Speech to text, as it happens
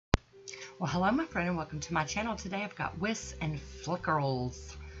Well, hello my friend and welcome to my channel. Today I've got Whisk and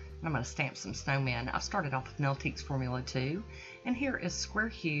Fleckerls. And I'm going to stamp some snowmen. I've started off with Nailtiques Formula 2. And here is Square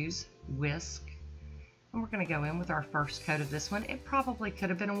Hues Whisk. And we're going to go in with our first coat of this one. It probably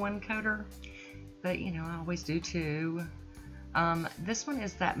could have been a one coater, but you know, I always do two. This one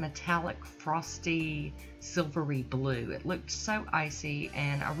is that metallic frosty silvery blue. It looked so icy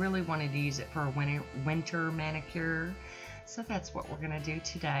and I really wanted to use it for a winter manicure. So that's what we're going to do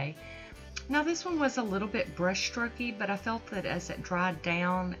today. Now this one was a little bit brush strokey, but I felt that as it dried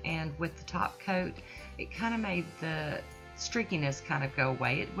down and with the top coat, it kind of made the streakiness kind of go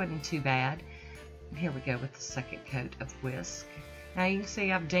away. It wasn't too bad. And here we go with the second coat of Whisk. Now you can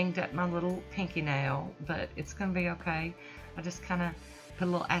see I've dinged up my little pinky nail, but it's going to be okay. I just kind of put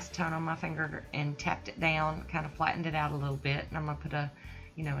a little acetone on my finger and tapped it down, kind of flattened it out a little bit, and I'm going to put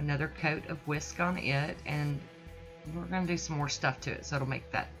another coat of Whisk on it, and we're going to do some more stuff to it so it'll make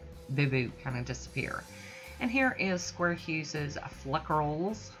that boo-boo kind of disappear. And here is Square Hues'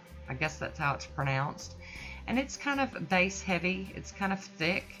 Fleckerls. I guess that's how it's pronounced. And it's kind of base heavy. It's kind of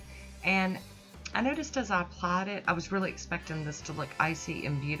thick. And I noticed as I applied it, I was really expecting this to look icy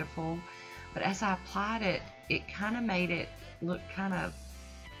and beautiful. But as I applied it, it kind of made it look kind of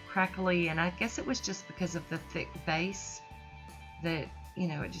crackly. And I guess it was just because of the thick base that, you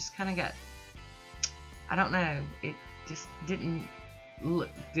know, it just kind of got, I don't know, it just didn't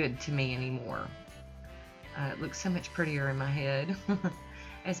look good to me anymore. It looks so much prettier in my head,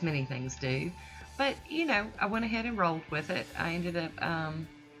 as many things do. But, you know, I went ahead and rolled with it. I ended up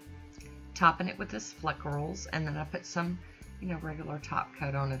topping it with this Fleckerls, and then I put some, regular top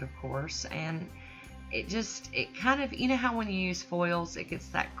coat on it, of course. And it kind of, you know how when you use foils, it gets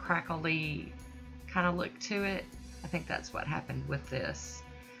that crackly kind of look to it? I think that's what happened with this.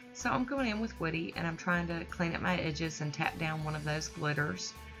 So I'm going in with Woody and I'm trying to clean up my edges and tap down one of those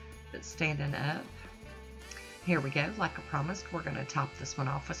glitters that's standing up. Here we go, like I promised, we're going to top this one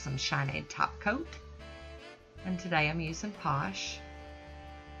off with some shiny top coat. And today I'm using Poshe.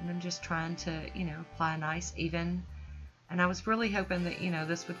 And I'm just trying to, apply a nice even. And I was really hoping that,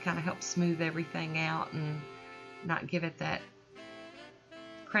 this would kind of help smooth everything out and not give it that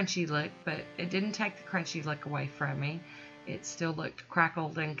crunchy look. But it didn't take the crunchy look away from me. It still looked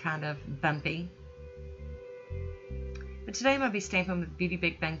crackled and kind of bumpy. But today I'm going to be stamping with Beauty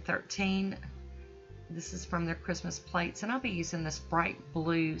Big Bang 13. This is from their Christmas plates. And I'll be using this bright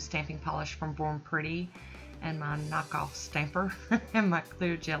blue stamping polish from Born Pretty and my knockoff stamper and my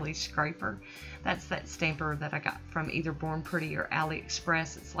clear jelly scraper. That's that stamper that I got from either Born Pretty or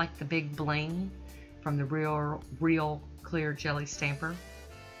AliExpress. It's like the big bling from the real clear jelly stamper.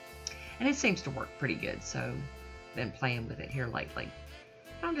 And it seems to work pretty good, so been playing with it here lately.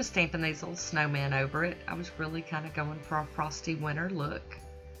 I'm just stamping these little snowmen over it. I was really kind of going for a frosty winter look.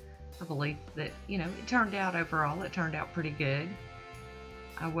 I believe that, it turned out overall, it turned out pretty good.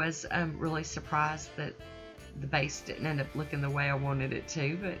 I was really surprised that the base didn't end up looking the way I wanted it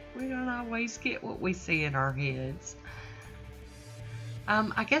to, but we don't always get what we see in our heads.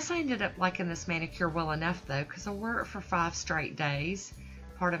 I guess I ended up liking this manicure well enough though, because I wore it for 5 straight days.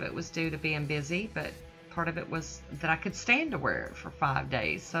 Part of it was due to being busy, but part of it was that I could stand to wear it for 5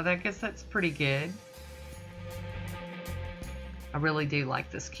 days, so I guess that's pretty good. I really do like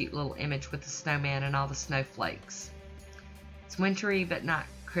this cute little image with the snowman and all the snowflakes. It's wintry but not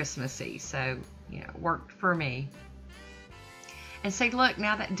Christmassy, so it worked for me. And see, look,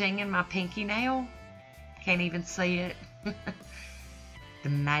 now that dinging my pinky nail, can't even see it. The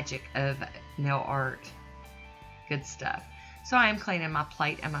magic of nail art. Good stuff. So I am cleaning my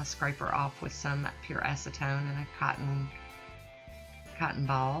plate and my scraper off with some pure acetone and a cotton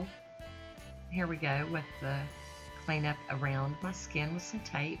ball. Here we go with the cleanup around my skin with some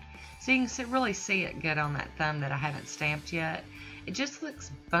tape. So you can really see it good on that thumb that I haven't stamped yet. It just looks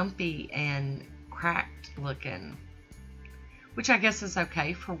bumpy and cracked looking, which I guess is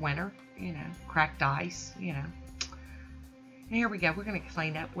okay for winter, cracked ice, And here we go. We're going to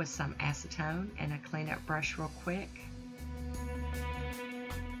clean up with some acetone and a cleanup brush real quick.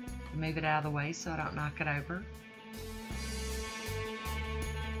 Move it out of the way so I don't knock it over.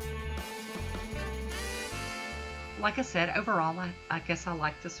 Like I said, overall, I guess I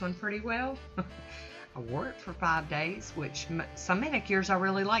like this one pretty well. I wore it for 5 days, which some manicures I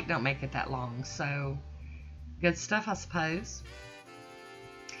really like don't make it that long. So, good stuff, I suppose.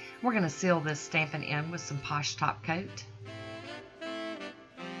 We're going to seal this stamping in with some Poshe top coat.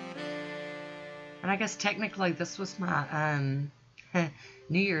 And I guess technically this was my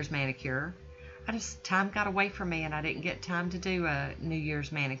New Year's manicure. Time got away from me and I didn't get time to do a New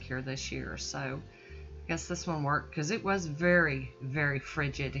Year's manicure this year, so guess this one worked because it was very, very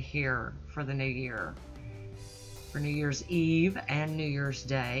frigid here for the new year. For New Year's Eve and New Year's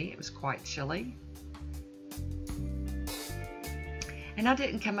Day, it was quite chilly. And I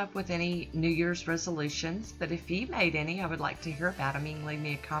didn't come up with any New Year's resolutions, but if you made any, I would like to hear about them. You can leave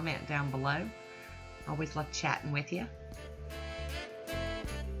me a comment down below. Always love chatting with you.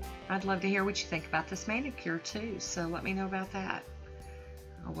 I'd love to hear what you think about this manicure too, so let me know about that.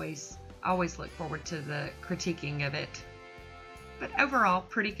 Always look forward to the critiquing of it. But overall,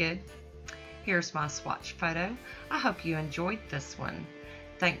 pretty good. Here's my swatch photo. I hope you enjoyed this one.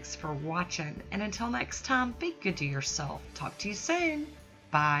 Thanks for watching, and until next time, be good to yourself. Talk to you soon.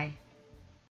 Bye.